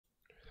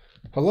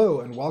Hello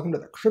and welcome to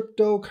the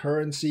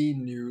Cryptocurrency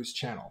News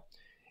channel.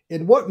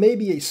 In what may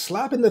be a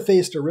slap in the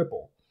face to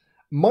Ripple,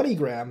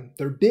 Moneygram,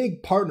 their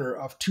big partner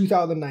of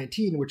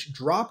 2019, which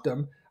dropped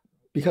them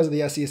because of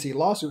the SEC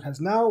lawsuit,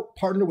 has now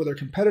partnered with their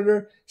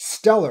competitor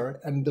Stellar,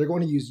 and they're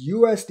going to use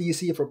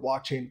USDC for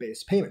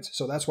blockchain-based payments.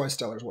 So that's why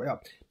Stellar's way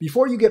up.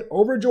 Before you get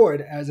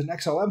overjoyed as an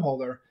XLM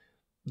holder,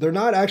 they're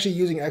not actually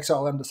using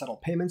XLM to settle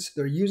payments.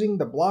 They're using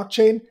the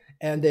blockchain,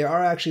 and they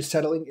are actually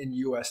settling in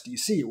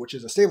USDC, which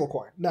is a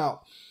stablecoin.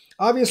 Now,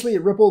 obviously,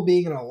 Ripple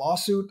being in a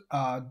lawsuit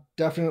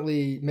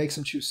definitely makes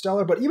them choose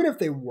Stellar, but even if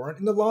they weren't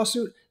in the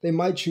lawsuit, they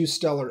might choose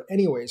Stellar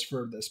anyways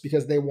for this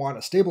because they want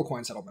a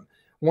stablecoin settlement.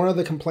 One of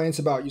the complaints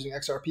about using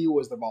XRP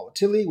was the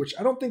volatility, which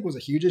I don't think was a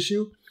huge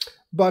issue,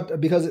 but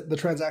because the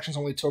transactions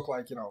only took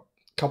like, a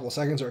couple of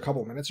seconds or a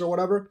couple of minutes or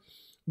whatever.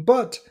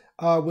 But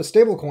with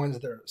stablecoins,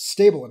 they're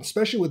stable, and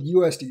especially with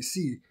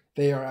USDC,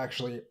 they are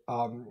actually,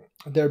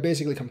 they're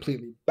basically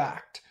completely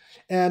backed.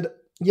 And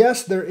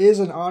yes, there is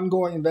an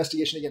ongoing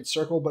investigation against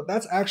Circle, but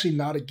that's actually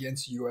not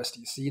against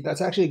USDC.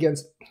 That's actually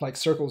against like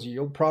Circle's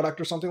yield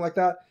product or something like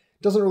that.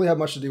 It doesn't really have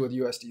much to do with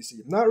USDC.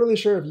 I'm not really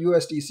sure if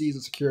USDC is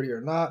a security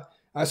or not.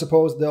 I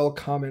suppose they'll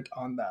comment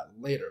on that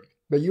later.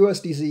 But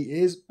USDC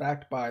is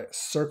backed by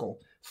Circle,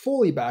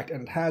 fully backed,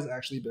 and it has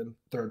actually been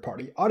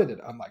third-party audited,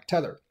 unlike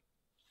Tether.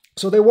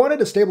 So they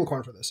wanted a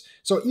stablecoin for this.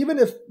 So even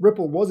if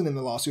Ripple wasn't in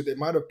the lawsuit, they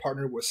might have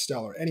partnered with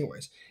Stellar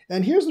anyways.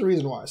 And here's the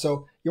reason why.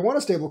 So you want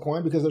a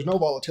stablecoin because there's no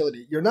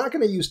volatility. You're not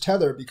going to use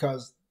Tether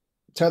because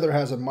Tether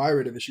has a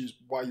myriad of issues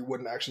why you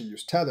wouldn't actually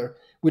use Tether.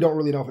 We don't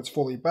really know if it's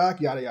fully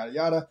backed, yada, yada,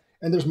 yada.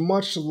 And there's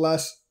much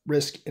less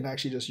risk in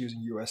actually just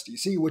using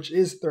USDC, which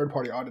is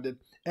third-party audited,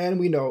 and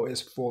we know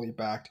is fully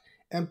backed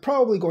and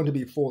probably going to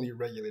be fully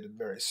regulated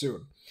very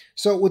soon.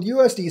 So with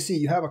USDC,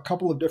 you have a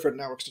couple of different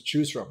networks to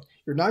choose from.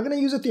 You're not going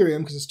to use Ethereum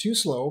because it's too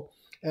slow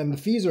and the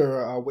fees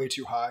are way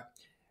too high.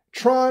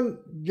 Tron,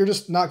 you're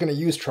just not going to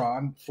use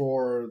Tron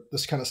for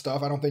this kind of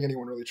stuff. I don't think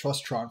anyone really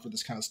trusts Tron for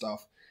this kind of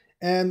stuff.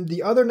 And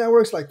the other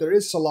networks, like there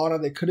is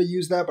Solana, they could have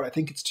used that, but I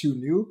think it's too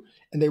new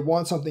and they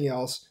want something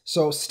else.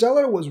 So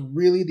Stellar was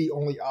really the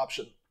only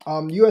option.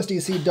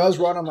 USDC does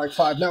run on like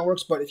 5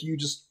 networks, but if you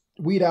just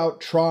weed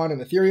out Tron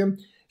and Ethereum,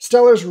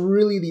 Stellar's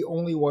really the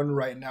only one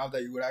right now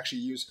that you would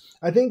actually use.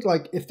 I think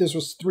like if this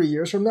was 3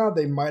 years from now,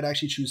 they might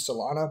actually choose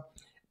Solana.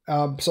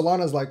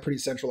 Solana is like pretty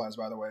centralized,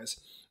 by the ways.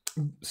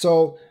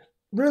 So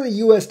really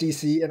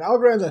USDC and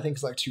Algorand's I think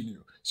is like too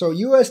new. So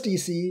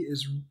USDC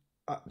is,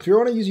 if you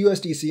want to use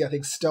USDC, I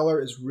think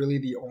Stellar is really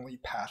the only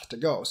path to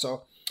go.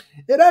 So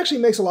it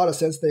actually makes a lot of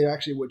sense they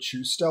actually would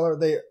choose Stellar.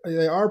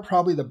 They are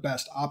probably the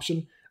best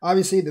option.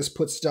 Obviously, this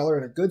puts Stellar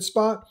in a good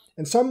spot,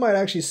 and some might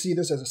actually see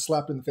this as a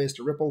slap in the face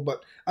to Ripple,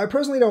 but I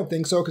personally don't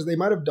think so because they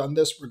might have done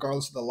this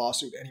regardless of the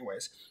lawsuit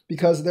anyways,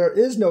 because there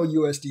is no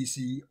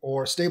USDC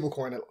or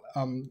stablecoin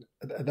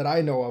that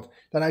I know of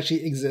that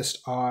actually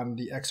exists on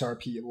the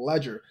XRP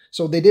ledger,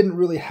 so they didn't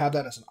really have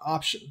that as an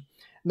option.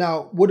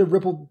 Now, would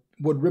Ripple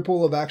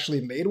have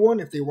actually made one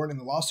if they weren't in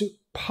the lawsuit?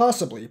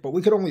 Possibly, but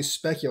we could only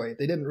speculate.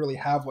 They didn't really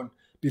have one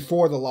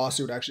before the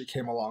lawsuit actually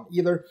came along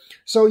either,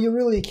 so you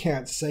really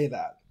can't say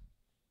that.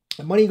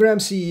 MoneyGram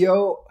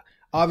CEO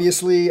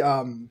obviously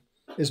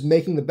is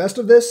making the best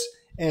of this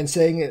and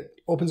saying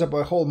it opens up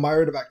a whole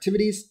myriad of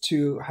activities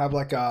to have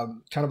like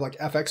kind of like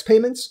FX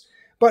payments.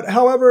 But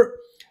however,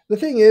 the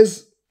thing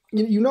is,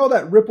 you know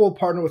that Ripple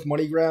partnered with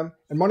MoneyGram,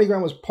 and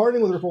MoneyGram was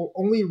partnering with Ripple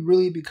only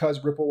really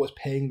because Ripple was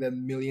paying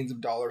them millions of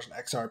dollars in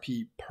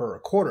XRP per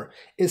quarter.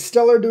 Is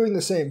Stellar doing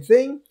the same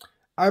thing?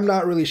 I'm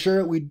not really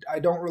sure. I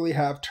don't really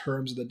have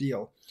terms of the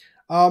deal.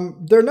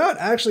 They're not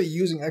actually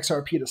using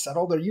XRP to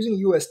settle. They're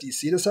using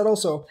USDC to settle.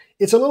 So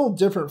it's a little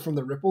different from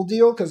the Ripple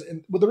deal because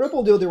with the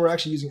Ripple deal, they were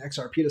actually using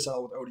XRP to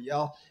settle with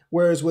ODL.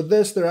 Whereas with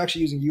this, they're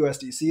actually using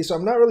USDC. So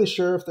I'm not really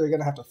sure if they're going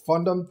to have to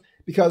fund them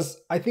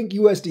because I think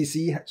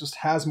USDC just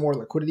has more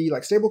liquidity.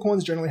 Like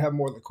stablecoins generally have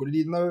more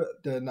liquidity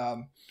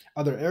than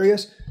other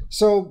areas.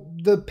 So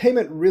the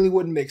payment really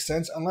wouldn't make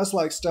sense unless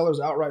like Stellar's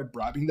outright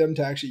bribing them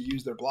to actually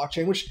use their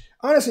blockchain, which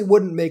honestly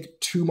wouldn't make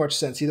too much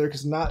sense either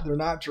because they're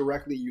not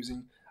directly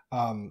using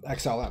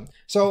XLM.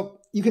 So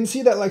you can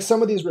see that like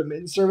some of these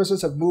remittance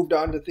services have moved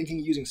on to thinking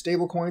using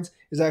stablecoins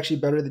is actually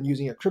better than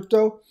using a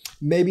crypto.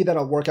 Maybe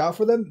that'll work out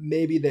for them.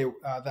 Maybe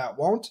that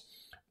won't.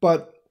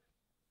 But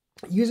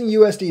using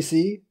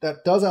USDC,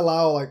 that does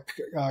allow like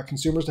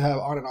consumers to have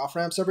on and off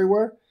ramps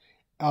everywhere.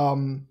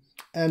 And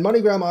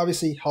MoneyGram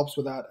obviously helps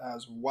with that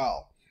as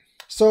well.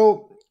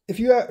 So if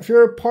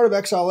you're a part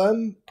of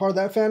XLM, part of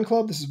that fan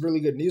club, this is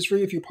really good news for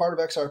you. If you're part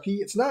of XRP,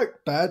 it's not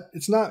bad.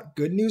 It's not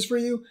good news for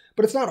you,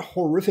 but it's not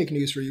horrific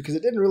news for you because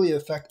it didn't really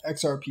affect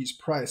XRP's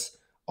price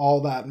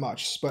all that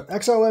much. But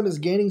XLM is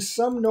gaining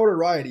some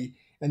notoriety,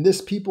 and this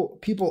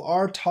people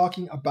are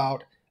talking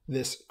about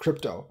this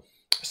crypto.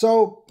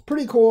 So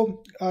pretty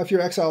cool if you're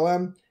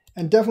XLM,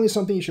 and definitely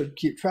something you should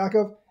keep track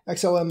of.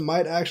 XLM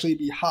might actually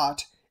be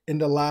hot in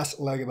the last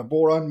leg of the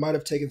bull run, might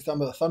have taken some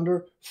of the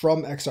thunder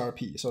from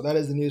XRP. So that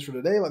is the news for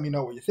today. Let me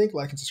know what you think,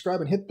 like and subscribe,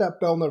 and hit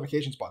that bell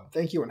notifications button.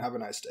 Thank you and have a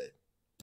nice day.